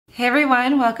Hey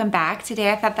everyone, welcome back.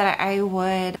 Today I thought that I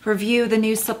would review the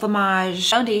new Sublimage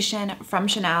foundation from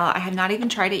Chanel. I have not even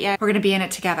tried it yet. We're gonna be in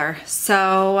it together.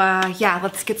 So yeah,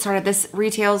 let's get started. This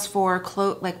retails for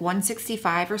like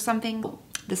 $165 or something.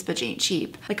 This bitch ain't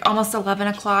cheap. Like almost 11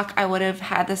 o'clock, I would have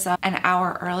had this up an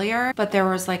hour earlier, but there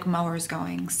was like mowers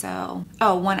going, so.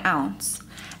 Oh, 1 ounce.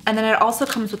 And then it also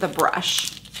comes with a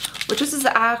brush, which this is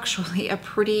actually a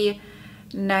pretty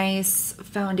nice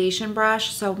foundation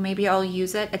brush, so maybe I'll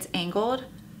use it. It's angled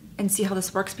and see how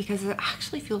this works because it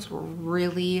actually feels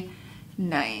really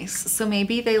nice. So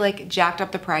maybe they like jacked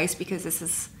up the price because this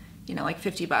is, you know, like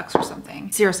 50 bucks or something.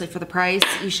 Seriously, for the price,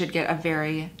 you should get a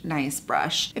very nice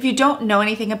brush. If you don't know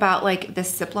anything about like the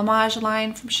Sublimage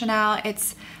line from Chanel,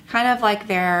 it's kind of like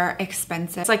their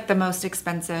expensive, it's like the most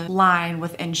expensive line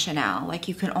within Chanel. Like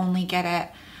you can only get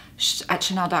it at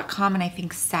chanel.com and I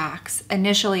think Saks.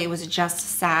 Initially it was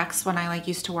just Saks when I like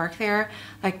used to work there,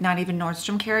 like not even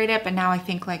Nordstrom carried it, but now I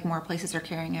think like more places are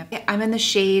carrying it. I'm in the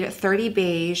shade 30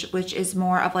 Beige, which is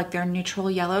more of like their neutral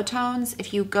yellow tones.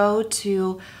 If you go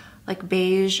to like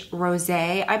beige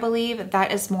rosé, I believe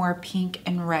that is more pink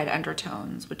and red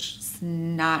undertones, which is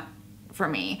not for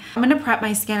me. I'm gonna prep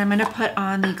my skin. I'm gonna put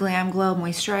on the Glam Glow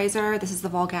moisturizer. This is the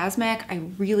Volgasmic. I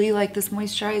really like this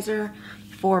moisturizer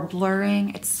for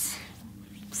blurring. It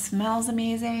smells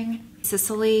amazing.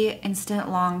 Sicily Instant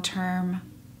Long-Term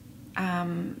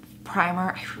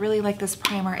Primer. I really like this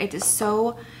primer. It is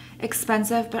so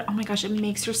expensive, but oh my gosh, it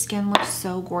makes your skin look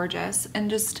so gorgeous.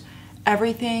 And just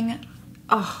everything,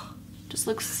 oh, just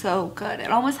looks so good.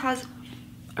 It almost has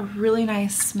a really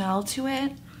nice smell to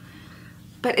it,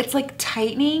 but it's like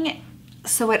tightening,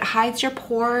 so it hides your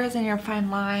pores and your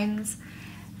fine lines.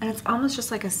 And it's almost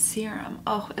just like a serum.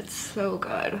 Oh, it's so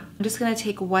good. I'm just gonna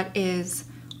take what is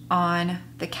on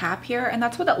the cap here, and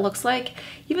that's what it looks like.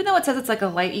 Even though it says it's like a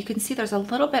light, you can see there's a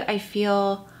little bit, I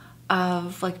feel,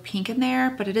 of like pink in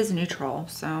there, but it is neutral.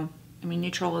 So, I mean,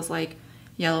 neutral is like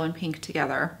yellow and pink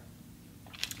together.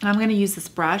 And I'm gonna use this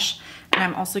brush, and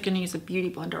I'm also gonna use a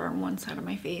beauty blender on one side of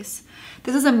my face.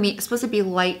 This is supposed to be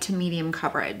light to medium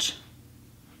coverage.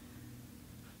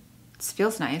 It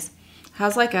feels nice.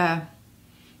 Has like a,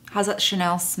 has that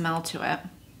Chanel smell to it.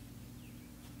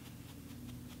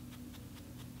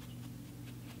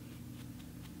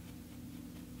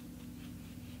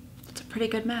 It's a pretty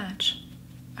good match,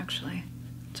 actually.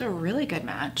 It's a really good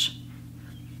match.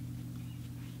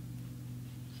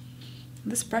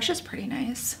 This brush is pretty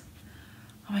nice.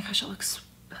 Oh my gosh, it looks,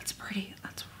 that's pretty.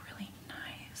 That's really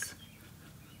nice.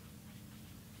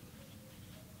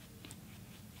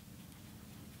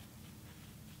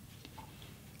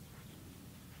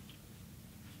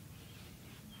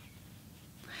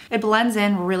 It blends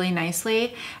in really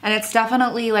nicely, and it's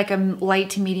definitely like a light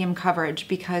to medium coverage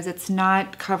because it's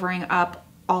not covering up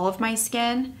all of my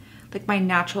skin. Like my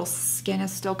natural skin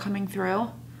is still coming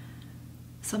through.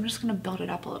 So I'm just gonna build it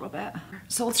up a little bit.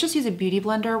 So let's just use a beauty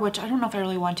blender, which I don't know if I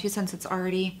really want to since it's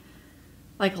already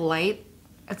like light.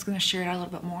 It's gonna sheer it out a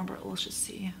little bit more, but let's just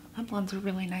see. That blends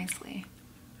really nicely.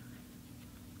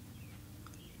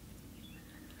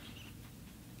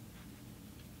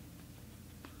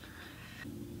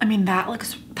 I mean,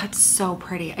 that's so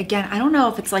pretty. Again, I don't know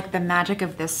if it's like the magic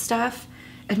of this stuff.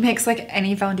 It makes like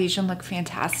any foundation look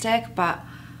fantastic, but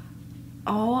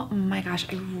oh my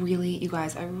gosh, you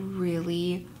guys, I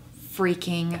really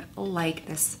freaking like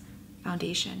this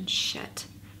foundation. Shit.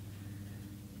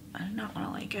 I do not want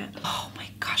to like it. Oh my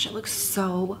gosh, it looks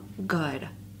so good.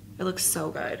 It looks so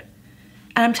good.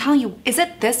 And I'm telling you, is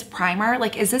it this primer?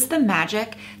 Like, is this the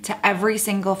magic to every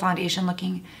single foundation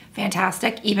looking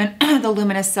fantastic? Even the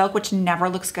Luminous Silk, which never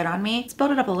looks good on me. Let's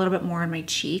build it up a little bit more on my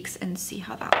cheeks and see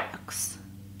how that looks.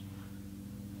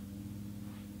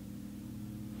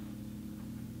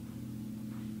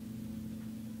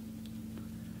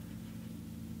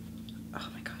 Oh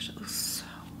my gosh, it looks so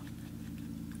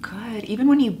good. Even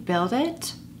when you build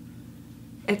it,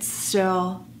 it's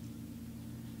still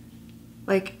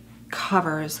like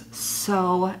covers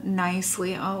so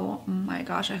nicely. Oh my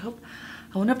gosh, I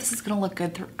wonder if this is gonna look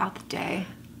good throughout the day.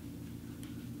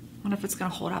 I wonder if it's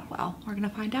gonna hold up well. We're gonna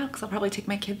find out because I'll probably take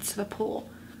my kids to the pool.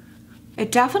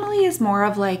 It definitely is more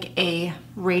of like a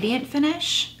radiant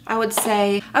finish. I would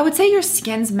say your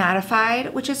skin's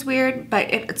mattified, which is weird, but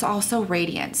it's also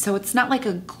radiant. So it's not like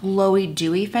a glowy,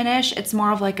 dewy finish. It's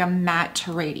more of like a matte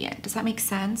to radiant. Does that make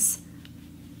sense?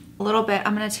 A little bit.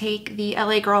 I'm gonna take the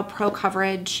LA Girl Pro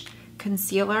Coverage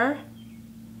concealer.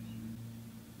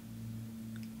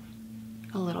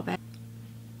 A little bit.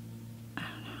 I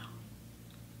don't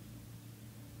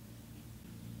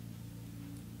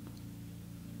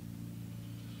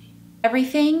know.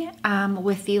 everything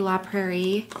with the La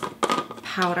Prairie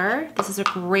powder. This is a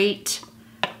great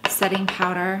setting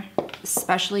powder,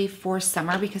 especially for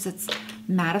summer because it's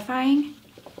mattifying.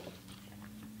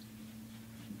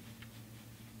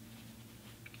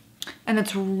 And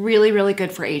it's really, really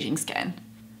good for aging skin.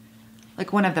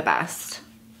 Like one of the best.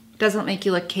 Doesn't make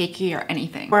you look cakey or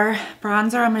anything. For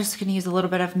bronzer, I'm just gonna use a little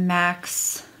bit of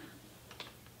MAC's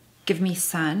Give Me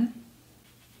Sun.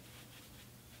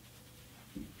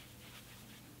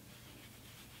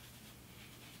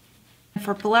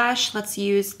 For blush, let's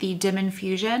use the Dim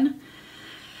Infusion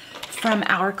from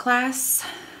Hourglass.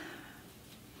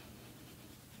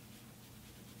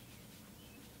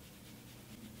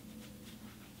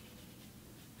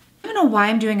 I don't know why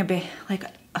I'm doing a bit, like,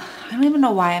 I don't even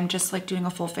know why I'm just like doing a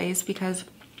full face because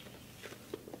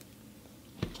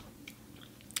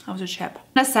that was a chip. I'm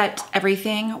gonna set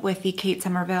everything with the Kate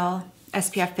Somerville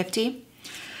SPF 50.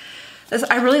 This,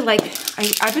 I really like,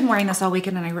 I've been wearing this all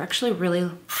weekend and I actually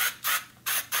really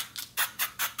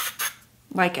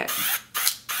like it.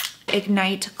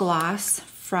 Ignite Gloss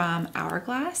from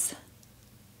Hourglass.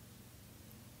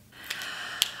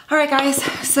 All right guys,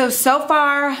 so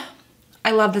far,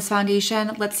 I love this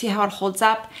foundation. Let's see how it holds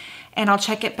up and I'll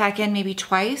check it back in maybe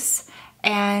twice.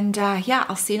 And yeah,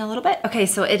 I'll see you in a little bit. Okay,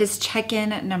 so it is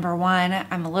check-in number 1.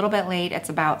 I'm a little bit late. It's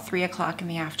about 3 o'clock in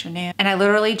the afternoon. And I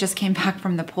literally just came back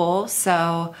from the pool.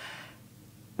 So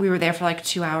we were there for like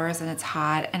 2 hours and it's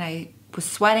hot and I was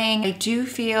sweating. I do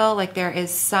feel like there is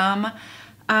some,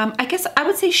 I guess I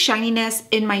would say shininess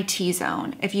in my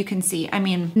T-zone, if you can see. I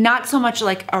mean, not so much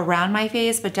like around my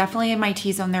face, but definitely in my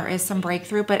T-zone there is some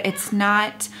breakthrough, but it's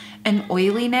not an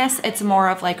oiliness. It's more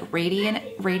of like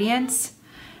radiance,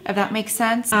 if that makes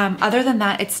sense. Other than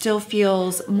that, it still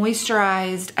feels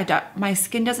moisturized. My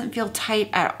skin doesn't feel tight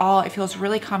at all. It feels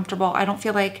really comfortable. I don't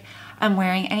feel like I'm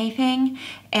wearing anything,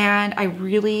 and I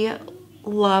really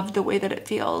love the way that it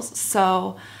feels.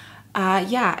 So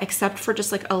yeah, except for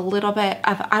just like a little bit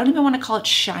of, I don't even want to call it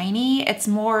shiny. It's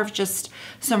more of just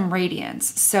some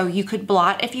radiance. So you could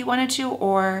blot if you wanted to,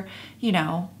 or, you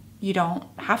know, you don't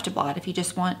have to blot if you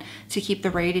just want to keep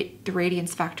the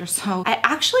radiance factor. So I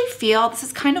actually feel, this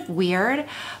is kind of weird,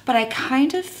 but I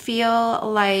kind of feel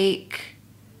like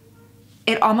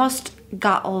it almost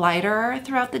got lighter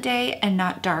throughout the day and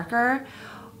not darker,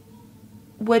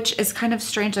 which is kind of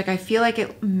strange. Like I feel like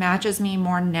it matches me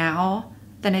more now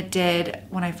than it did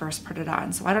when I first put it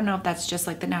on. So I don't know if that's just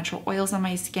like the natural oils on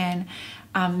my skin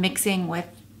mixing with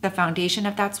the foundation,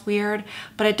 if that's weird,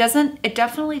 but it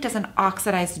definitely doesn't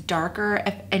oxidize darker.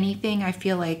 If anything, I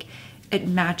feel like it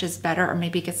matches better, or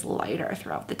maybe it gets lighter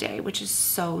throughout the day, which is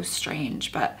so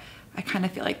strange, but I kind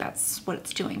of feel like that's what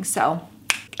it's doing. So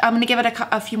I'm gonna give it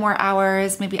a few more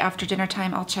hours, maybe after dinner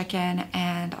time I'll check in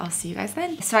and I'll see you guys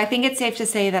then. So I think it's safe to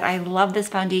say that I love this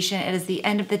foundation. It is the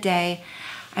end of the day.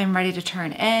 I'm ready to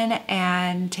turn in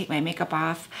and take my makeup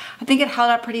off. I think it held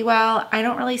up pretty well. I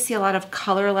don't really see a lot of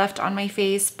color left on my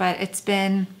face, but it's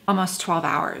been almost 12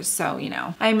 hours. So, you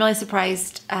know, I'm really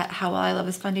surprised at how well I love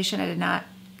this foundation. I did not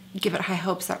give it high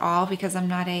hopes at all because I'm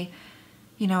not a,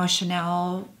 you know, a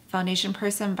Chanel foundation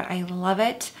person, but I love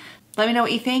it. Let me know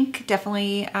what you think.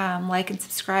 Definitely like and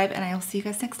subscribe, and I will see you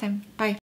guys next time. Bye.